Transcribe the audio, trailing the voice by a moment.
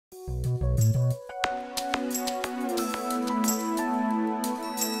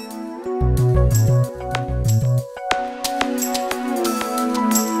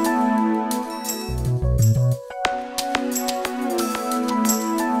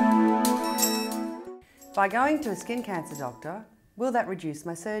By going to a skin cancer doctor, will that reduce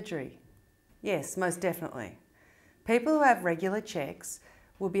my surgery? Yes, most definitely. People who have regular checks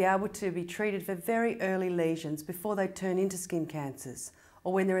will be able to be treated for very early lesions before they turn into skin cancers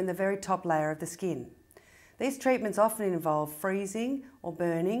or when they're in the very top layer of the skin. These treatments often involve freezing or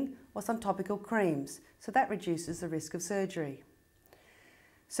burning or some topical creams, so that reduces the risk of surgery.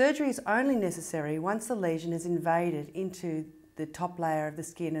 Surgery is only necessary once the lesion has invaded into the top layer of the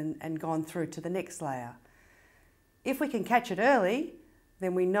skin and gone through to the next layer. If we can catch it early,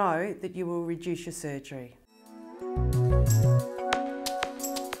 then we know that you will reduce your surgery.